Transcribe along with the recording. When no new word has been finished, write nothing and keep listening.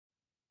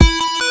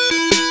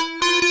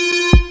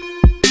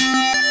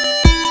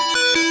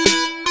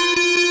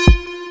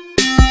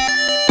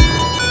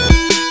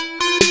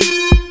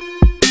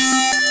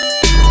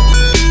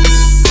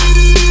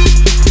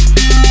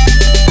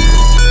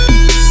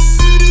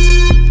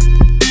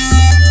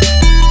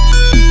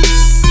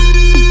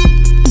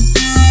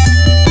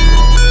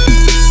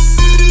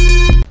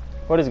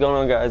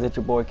on, guys? It's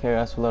your boy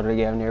Chaos Reloaded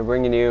again here,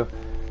 bringing you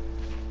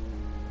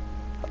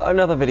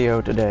another video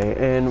today,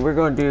 and I'm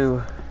gonna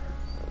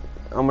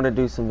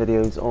do some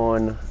videos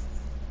on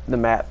the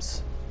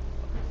maps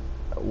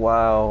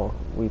while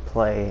we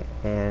play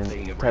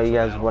and tell you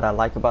guys what I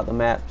like about the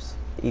maps,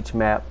 each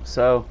map.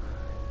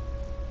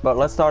 But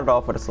let's start it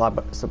off with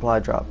a supply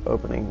drop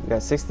opening. We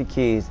got 60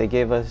 keys.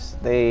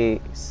 They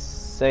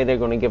say they're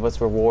going to give us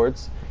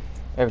rewards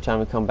every time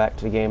we come back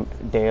to the game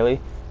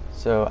daily.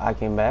 So I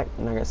came back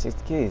and I got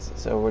 60 keys.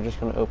 So we're just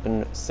going to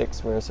open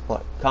 6 rare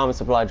common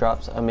supply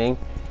drops,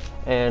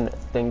 and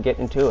then get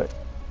into it.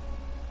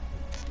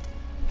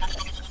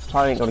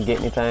 Probably ain't going to get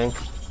anything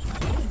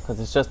because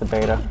it's just a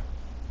beta.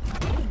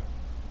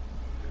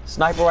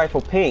 Sniper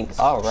rifle pink.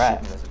 All right.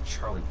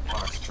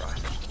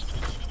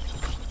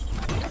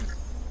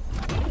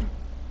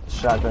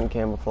 Shotgun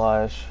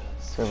camouflage,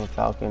 silver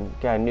falcon.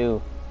 Got a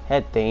new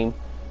head theme.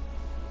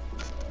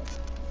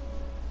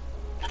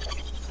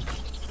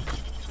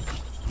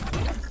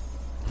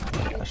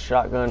 A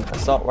shotgun,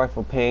 assault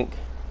rifle pink.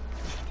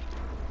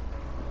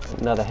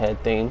 Another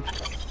head theme.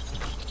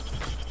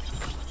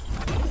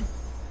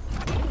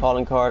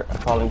 Calling card, a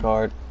calling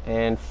card,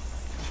 and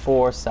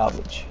 4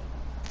 salvage.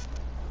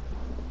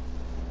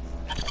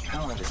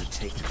 How long does it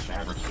take to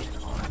fabricate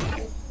an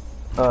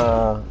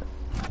arm?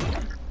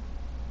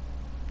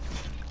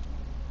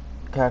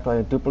 Calculate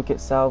a duplicate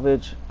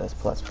salvage, that's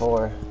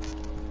 +4.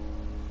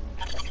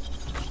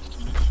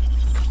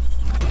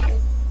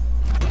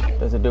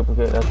 There's a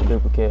duplicate, that's a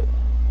duplicate.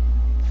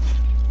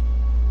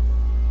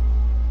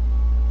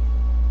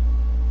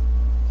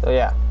 So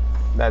yeah,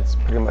 that's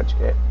pretty much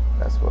it.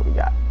 That's what we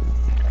got.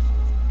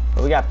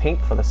 But we got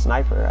pink for the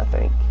sniper, I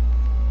think.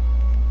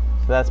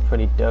 So that's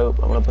pretty dope.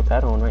 I'm gonna put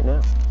that on right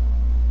now.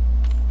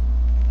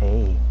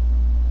 Hey.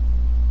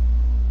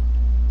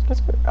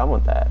 I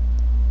want that.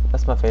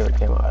 That's my favorite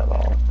camo out of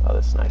all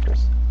other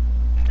snipers.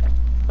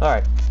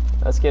 Alright,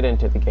 let's get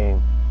into the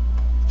game.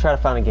 Try to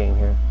find a game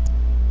here.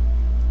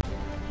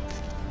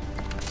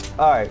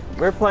 Alright,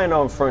 we're playing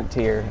on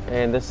Frontier,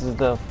 and this is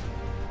the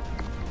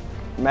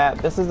map.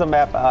 This is the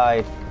map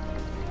I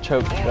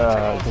choked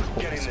the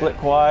split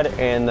quad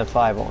and the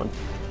 5 on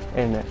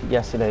in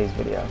yesterday's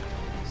video.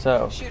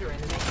 So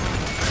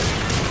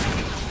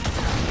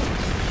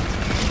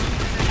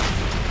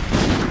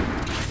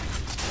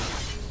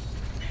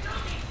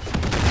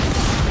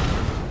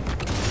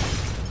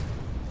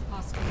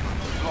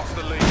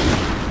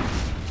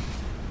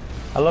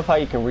I love how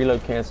you can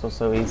reload cancel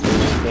so easily in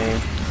this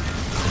game.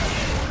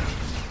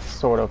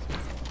 Sort of.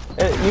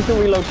 You can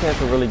reload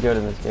cancel really good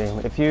in this game.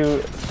 If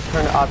you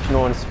turn the option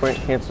on sprint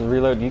cancel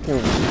reload, you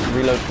can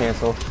reload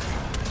cancel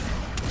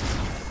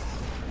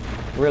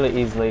really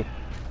easily.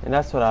 And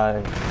that's what I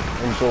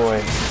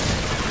enjoy.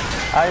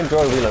 I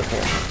enjoy reload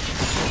cancel.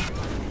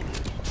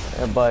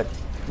 But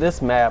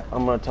this map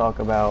I'm going to talk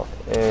about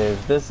is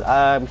this.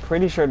 I'm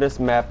pretty sure this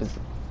map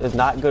is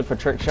not good for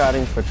trick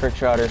shotting. For trick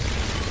shotters,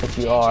 if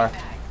you are.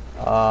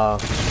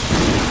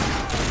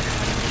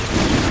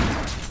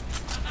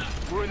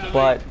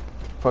 But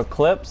for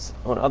clips,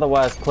 on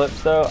otherwise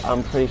clips though,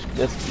 I'm pretty sure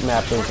this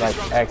map is like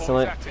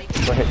excellent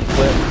for hitting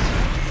clips.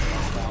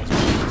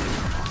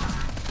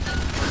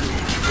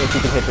 If you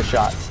can hit the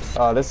shots.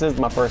 This is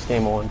my first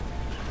game on.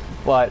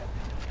 But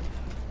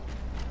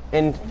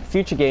in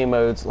future game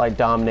modes like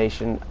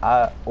Domination,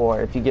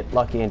 or if you get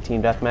lucky in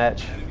Team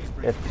Deathmatch,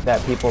 if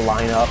that people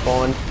line up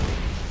on,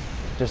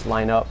 just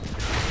line up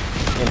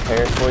in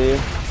pairs for you,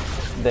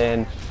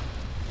 then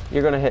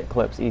you're gonna hit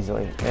clips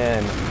easily,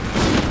 and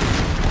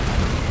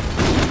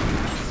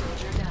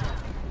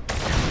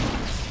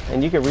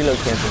you can reload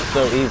cancel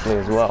so easily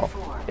as well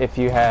if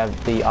you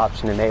have the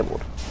option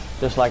enabled,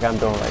 just like I'm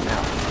doing right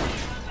now.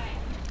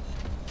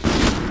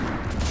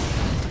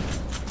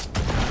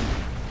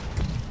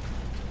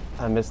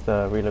 I missed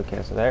the reload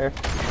cancel there.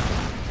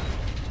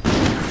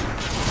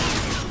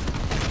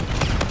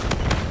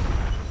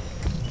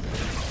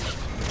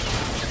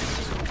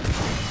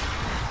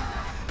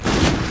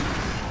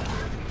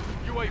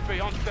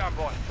 UAV on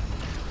standby.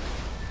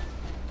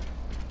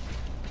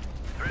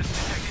 Threats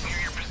detected near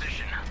your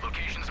position.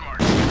 Location's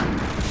marked.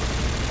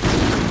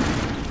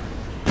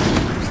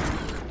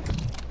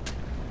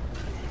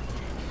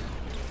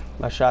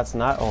 My shot's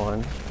not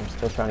on. I'm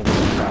still trying to get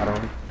my shot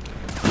on.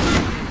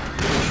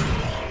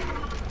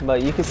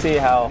 But you can see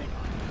how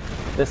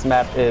this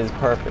map is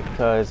perfect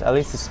because at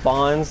least the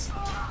spawns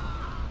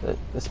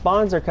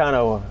are kind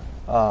of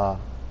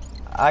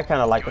I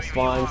kind of like the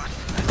spawns.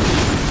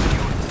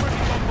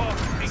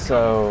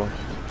 So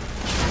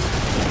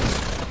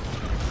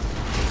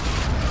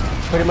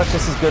pretty much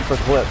this is good for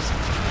clips.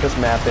 This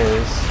map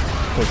is,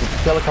 because you can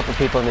kill a couple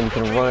people and then you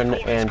can run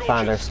and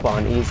find their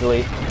spawn easily.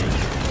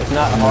 It's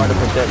not hard to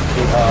predict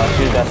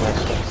Team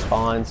Deathmatch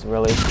spawns,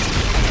 really.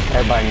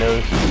 Everybody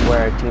knows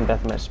where a Team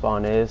Deathmatch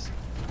spawn is.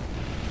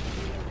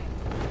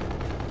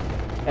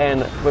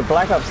 And with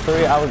Black Ops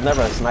 3, I was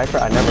never a sniper.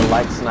 I never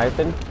liked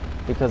sniping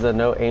because of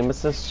no aim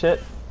assist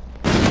shit.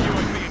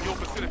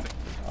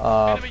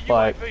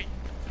 But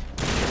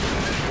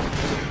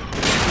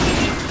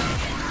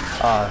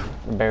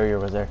The barrier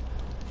was there.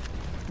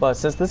 But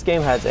since this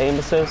game has aim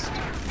assist,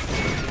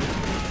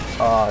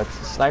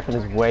 sniping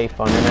is way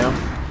funner now.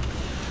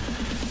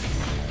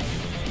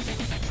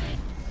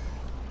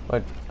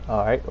 But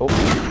alright, oh.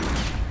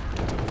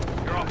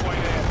 You're halfway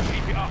there.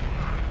 Keep it up.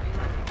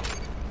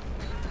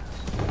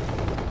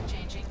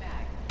 Changing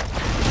back.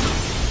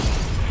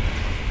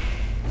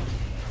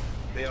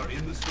 They are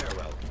in the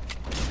stairwell.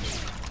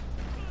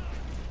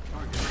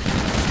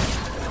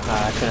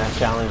 I cannot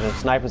challenge them.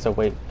 Snipers are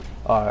way.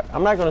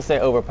 I'm not gonna say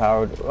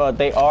overpowered.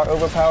 They are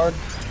overpowered.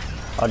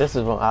 Oh, this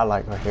is what I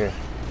like right here.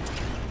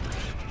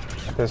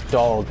 This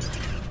dog.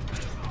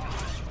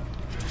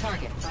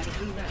 Target by the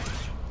blue red.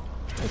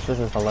 This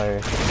is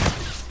hilarious.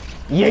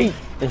 Yeet!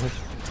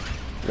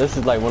 This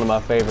is like one of my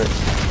favorites.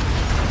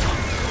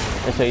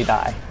 Until you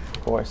die,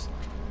 of course.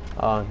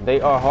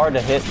 They are hard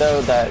to hit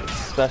though. That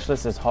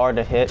specialist is hard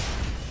to hit.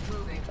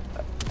 Moving.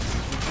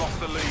 We've lost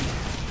the lead.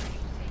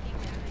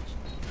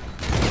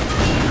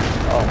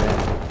 Oh man.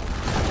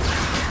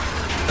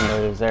 I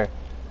know it was there.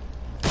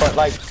 But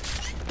like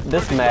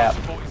this map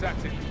Support is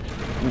active.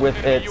 with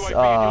its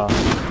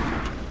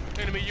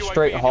Enemy UAV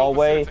straight in your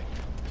hallway,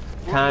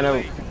 vicinity. kind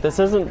of. This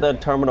isn't the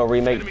terminal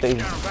remake. They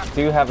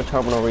do have a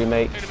terminal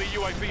remake Enemy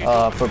UAV in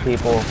your for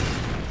people.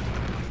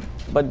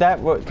 But that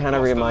what kind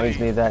of reminds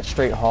me, that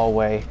straight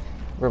hallway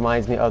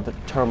reminds me of the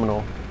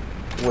terminal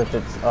with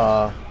its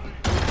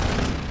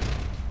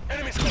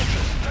Enemy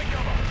sculptures. Take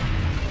cover.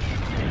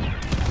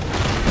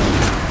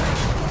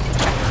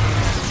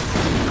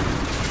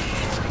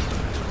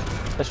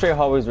 the straight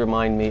hallways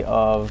remind me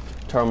of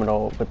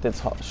terminal with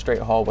its straight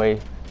hallway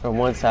from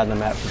one side of the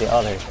map to the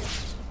other.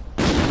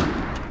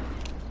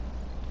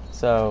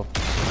 So,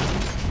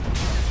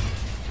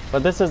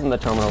 but this isn't the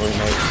terminal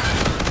remake.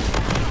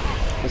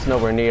 It's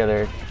nowhere near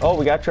there. Oh,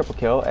 we got triple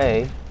kill.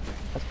 A,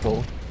 that's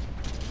cool.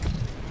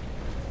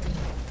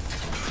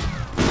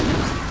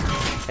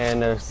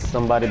 And there's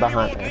somebody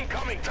behind me.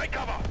 Incoming. Take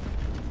cover.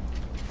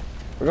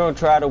 We're gonna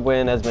try to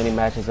win as many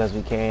matches as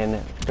we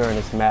can during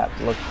this map.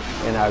 Look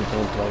in our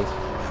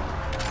gameplays.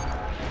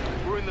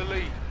 We're in the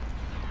lead.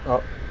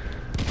 Oh.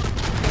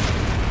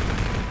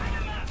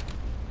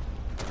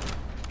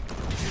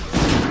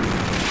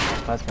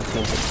 That's my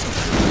team.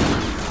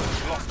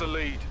 Lost the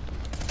lead.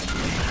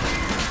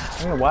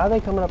 Man, why are they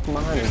coming up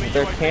behind me?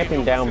 They're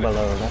camping down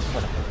below. That's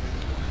what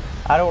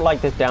I don't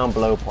like this down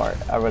below part.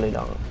 I really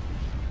don't.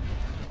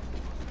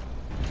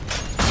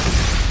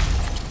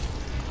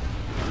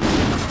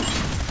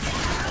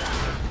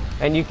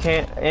 And you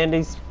can't, and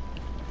these,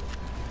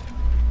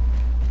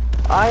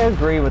 I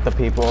agree with the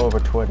people over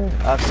Twitter.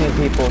 I've seen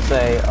people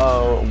say,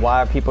 oh,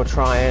 why are people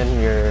trying?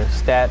 Your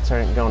stats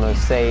aren't gonna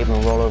save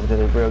and roll over to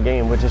the real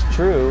game, which is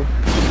true.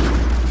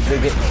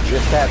 Your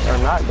stats are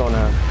not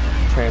gonna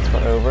transfer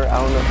over.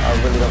 I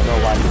really don't know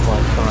why people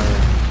are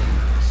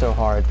trying so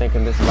hard,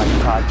 thinking this is like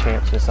COD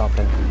Champs or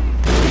something.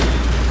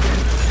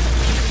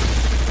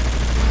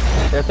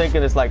 They're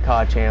thinking it's like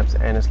COD Champs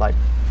and it's like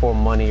for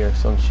money or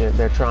some shit.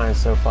 They're trying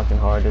so fucking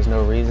hard. There's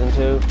no reason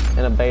to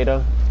in a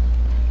beta.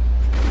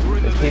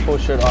 Because people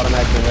should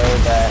automatically know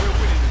that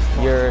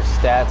your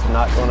stats are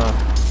not gonna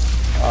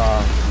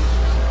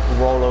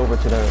roll over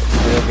to the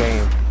real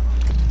game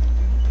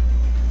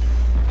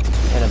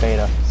in a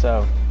beta.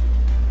 So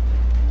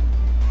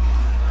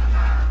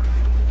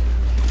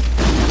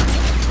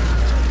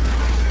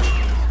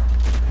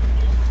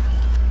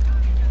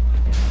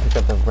pick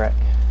up the wreck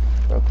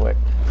real quick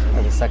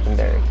as a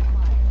secondary.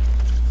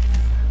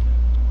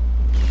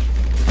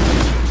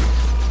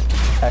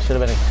 That should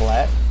have been a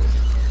collat.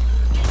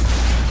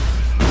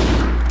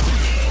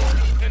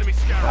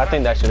 I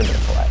think that should have been a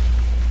collat.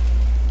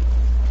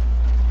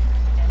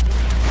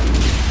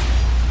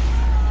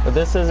 But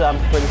this is, I'm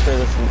pretty sure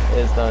this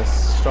is the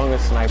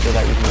strongest sniper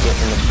that you can get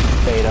in the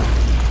beta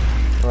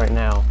right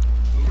now.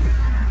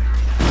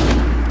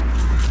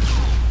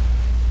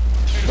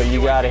 But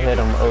you gotta hit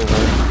them over.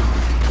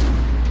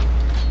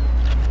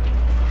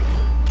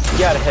 You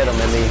gotta hit them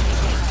in the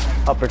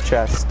upper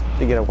chest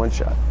to get a one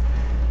shot.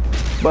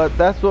 But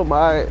that's what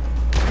about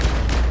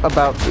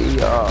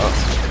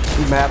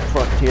the map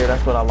Frontier,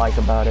 that's what I like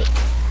about it,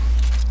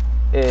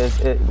 is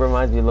it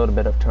reminds me a little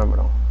bit of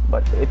Terminal.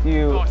 But if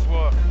you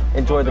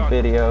enjoyed the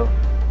video,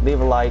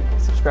 leave a like,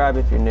 subscribe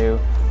if you're new,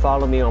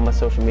 follow me on my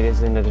social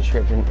medias in the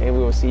description, and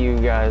we will see you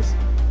guys,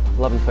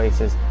 lovely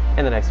faces,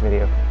 in the next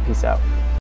video. Peace out.